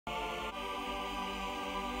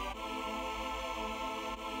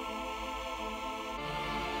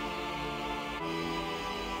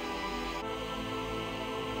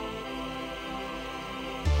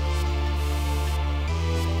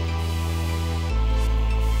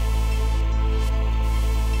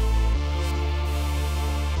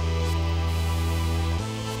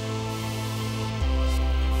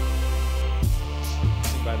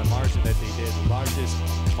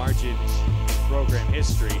in program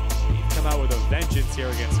history. He'd come out with a vengeance here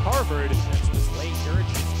against Harvard. This was late.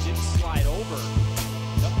 Juricic did slide over.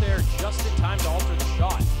 Up there just in time to alter the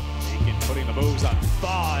shot. Aiken putting the moves on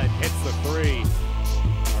Thaw and hits the three.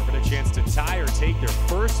 Harvard a chance to tie or take their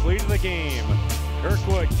first lead of the game.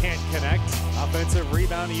 Kirkwood can't connect. Offensive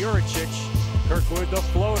rebound to Juricic. Kirkwood the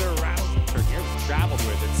floater round. Nearly traveled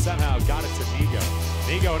with it, somehow got it to Nigo.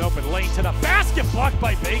 Nigo an open lane to the basket, blocked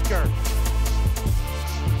by Baker.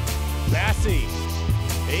 Bassey,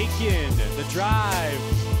 Aiken, the drive,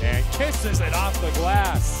 and kisses it off the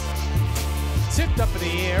glass. Tipped up in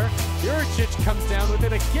the air, Juricic comes down with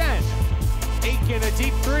it again. Aiken a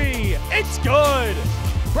deep three, it's good!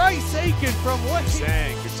 Bryce Aiken from what?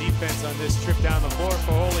 Sang, good defense on this trip down the floor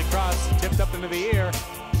for Holy Cross, tipped up into the air,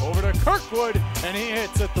 over to Kirkwood, and he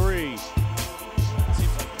hits a three.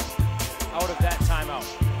 Seems like out of that timeout.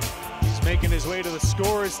 He's making his way to the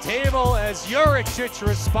scorer's table as Juricic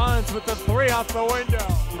responds with the three out the window.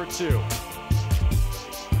 Number two.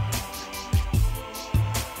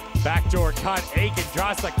 Backdoor cut, Aiken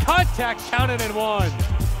draws the contact, counted and one.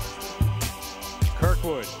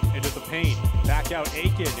 Kirkwood into the paint, back out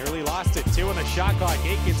Aiken, nearly lost it, two on the shot clock.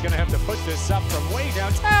 Aiken's gonna have to put this up from way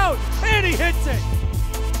downtown, and he hits it.